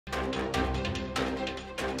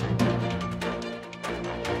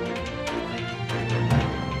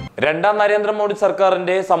രണ്ടാം നരേന്ദ്രമോദി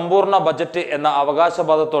സർക്കാരിന്റെ സമ്പൂർണ്ണ ബജറ്റ് എന്ന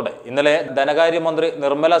അവകാശവാദത്തോടെ ഇന്നലെ ധനകാര്യമന്ത്രി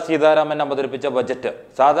നിർമ്മല സീതാരാമൻ അവതരിപ്പിച്ച ബജറ്റ്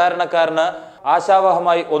സാധാരണക്കാരന്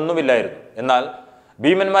ആശാവഹമായി ഒന്നുമില്ലായിരുന്നു. എന്നാൽ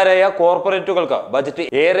ഭീമന്മാരായ കോർപ്പറേറ്റുകൾക്ക് ബജറ്റ്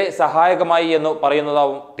ഏറെ സഹായകമായി എന്ന്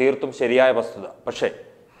പറയുന്നതാവും തീർത്തും ശരിയായ വസ്തുത. പക്ഷേ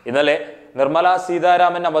ഇന്നലെ നിർമ്മല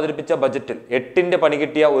സീതാരാമൻ അവതരിപ്പിച്ച ബജറ്റിൽ 8ന്റെ പണി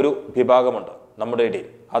കിട്ടിയ ഒരു വിഭാഗമുണ്ട് നമ്മുടെ ഇടയിൽ.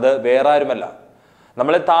 അത് വേറെ ആരുമല്ല,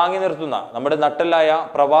 നമ്മളെ താങ്ങി നിർത്തുന്ന നമ്മുടെ നട്ടെല്ലായ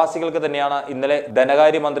പ്രവാസികൾക്ക് തന്നെയാണ് ഇന്നലെ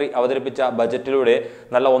ധനകാര്യമന്ത്രി അവതരിപ്പിച്ച ബജറ്റിലൂടെ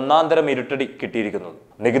നല്ല ഒന്നാന്തരം ഇരുട്ടടി കിട്ടിയിരിക്കുന്നത്.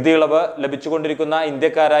 നികുതി ഇളവ് ലഭിച്ചുകൊണ്ടിരിക്കുന്ന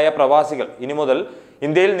ഇന്ത്യക്കാരായ പ്രവാസികൾ ഇനി മുതൽ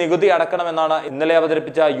ഇന്ത്യയിൽ നികുതി അടക്കണമെന്നാണ് ഇന്നലെ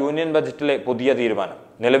അവതരിപ്പിച്ച യൂണിയൻ ബജറ്റിലെ പുതിയ തീരുമാനം.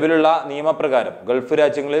 നിലവിലുള്ള നിയമപ്രകാരം ഗൾഫ്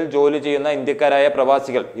രാജ്യങ്ങളിൽ ജോലി ചെയ്യുന്ന ഇന്ത്യക്കാരായ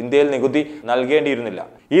പ്രവാസികൾ ഇന്ത്യയിൽ നികുതി നൽകേണ്ടിയിരുന്നില്ല.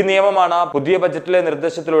 ഈ നിയമമാണ് പുതിയ ബജറ്റിലെ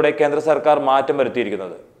നിർദ്ദേശത്തിലൂടെ കേന്ദ്ര സർക്കാർ മാറ്റം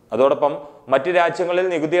വരുത്തിയിരിക്കുന്നത്. അതോടൊപ്പം മറ്റ് രാജ്യങ്ങളിൽ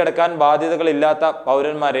നികുതി അടക്കാൻ ബാധ്യതകളില്ലാത്ത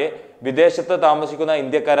പൗരന്മാരെ വിദേശത്ത് താമസിക്കുന്ന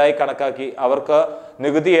ഇന്ത്യക്കാരായി കണക്കാക്കി അവർക്ക്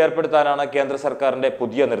നികുതി ഏർപ്പെടുത്താനാണ് കേന്ദ്ര സർക്കാരിന്റെ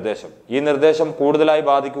പുതിയ നിർദ്ദേശം. ഈ നിർദ്ദേശം കൂടുതലായി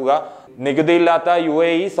ബാധിക്കുക നികുതിയില്ലാത്ത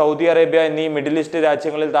UAE, സൗദി അറേബ്യ എന്നീ മിഡിൽ ഈസ്റ്റ്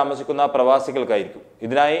രാജ്യങ്ങളിൽ താമസിക്കുന്ന പ്രവാസികൾക്കായിരിക്കും.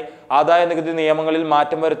 ഇതിനായി ആദായ നികുതി നിയമങ്ങളിൽ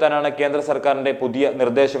മാറ്റം വരുത്താനാണ് കേന്ദ്ര സർക്കാരിന്റെ പുതിയ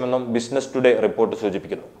നിർദ്ദേശമെന്നും ബിസിനസ് ടുഡേ റിപ്പോർട്ട്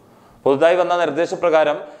സൂചിപ്പിക്കുന്നു. പുതുതായി വന്ന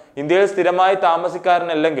നിർദ്ദേശപ്രകാരം ഇന്ത്യയിൽ സ്ഥിരമായി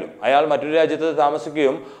താമസക്കാരനല്ലെങ്കിലും അയാൾ മറ്റൊരു രാജ്യത്ത്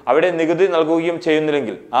താമസിക്കുകയും അവിടെ നികുതി നൽകുകയും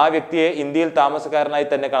ചെയ്യുന്നില്ലെങ്കിൽ ആ വ്യക്തിയെ ഇന്ത്യയിൽ താമസക്കാരനായി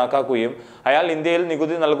തന്നെ കണക്കാക്കുകയും അയാൾ ഇന്ത്യയിൽ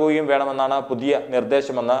നികുതി നൽകുകയും വേണമെന്നാണ് പുതിയ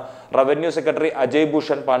നിർദ്ദേശമെന്ന് റവന്യൂ സെക്രട്ടറി അജയ്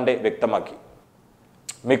ഭൂഷൺ പാണ്ഡെ വ്യക്തമാക്കി.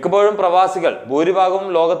 മിക്കപ്പോഴും പ്രവാസികൾ ഭൂരിഭാഗവും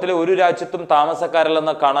ലോകത്തിലെ ഒരു രാജ്യത്തും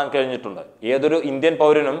താമസക്കാരല്ലെന്ന് കാണാൻ കഴിഞ്ഞിട്ടുണ്ട്. ഏതൊരു ഇന്ത്യൻ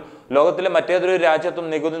പൗരനും ലോകത്തിലെ മറ്റേതൊരു രാജ്യത്തും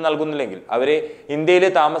നികുതി നൽകുന്നില്ലെങ്കിൽ അവരെ ഇന്ത്യയിലെ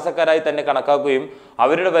താമസക്കാരായി തന്നെ കണക്കാക്കുകയും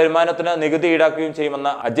അവരുടെ വരുമാനത്തിന് നികുതി ഈടാക്കുകയും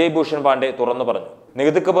ചെയ്യുമെന്ന് അജയ് ഭൂഷൺ പാണ്ഡെ തുറന്നു പറഞ്ഞു.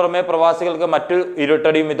 നികുതിക്ക് പുറമെ പ്രവാസികൾക്ക് മറ്റു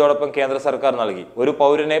ഇരുട്ടടിയും ഇതോടൊപ്പം കേന്ദ്ര സർക്കാർ നൽകി. ഒരു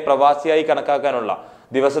പൗരനെ പ്രവാസിയായി കണക്കാക്കാനുള്ള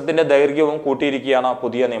ദിവസത്തിന്റെ ദൈർഘ്യവും കൂട്ടിയിരിക്കുകയാണ്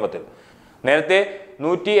പുതിയ നിയമത്തിൽ. നേരത്തെ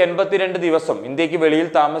 182 ദിവസം ഇന്ത്യക്ക് വെളിയിൽ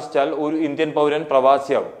താമസിച്ചാൽ ഒരു ഇന്ത്യൻ പൗരൻ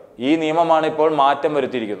പ്രവാസിയാവും. ഈ നിയമമാണ് ഇപ്പോൾ മാറ്റം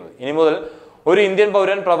വരുത്തിയിരിക്കുന്നത്. ഇനി മുതൽ ഒരു ഇന്ത്യൻ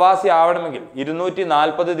പൗരൻ പ്രവാസി ആവണമെങ്കിൽ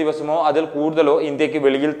 240 ദിവസമോ അതിൽ കൂടുതലോ ഇന്ത്യക്ക്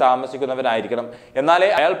വെളിയിൽ താമസിക്കുന്നവനായിരിക്കണം. എന്നാലേ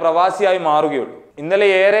അയാൾ പ്രവാസിയായി മാറുകയുള്ളൂ. ഇന്നലെ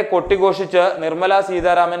ഏറെ കൊട്ടിഘോഷിച്ച് നിർമ്മല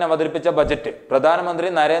സീതാരാമൻ അവതരിപ്പിച്ച ബജറ്റ് പ്രധാനമന്ത്രി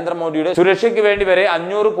നരേന്ദ്രമോദിയുടെ സുരക്ഷയ്ക്ക് വേണ്ടി വരെ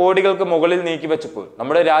 500 കോടികൾക്ക് മുകളിൽ നീക്കിവെച്ചപ്പോൾ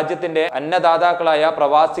നമ്മുടെ രാജ്യത്തിന്റെ അന്നദാതാക്കളായ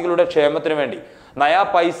പ്രവാസികളുടെ ക്ഷേമത്തിനു വേണ്ടി നയാ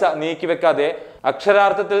പൈസ നീക്കിവെക്കാതെ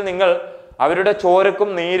അക്ഷരാർത്ഥത്തിൽ നിങ്ങൾ അവരുടെ ചോരക്കും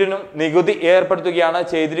നീരിനും നികുതി ഏർപ്പെടുത്തുകയാണ്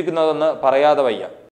ചെയ്തിരിക്കുന്നതെന്ന് പറയാതെ വയ്യ.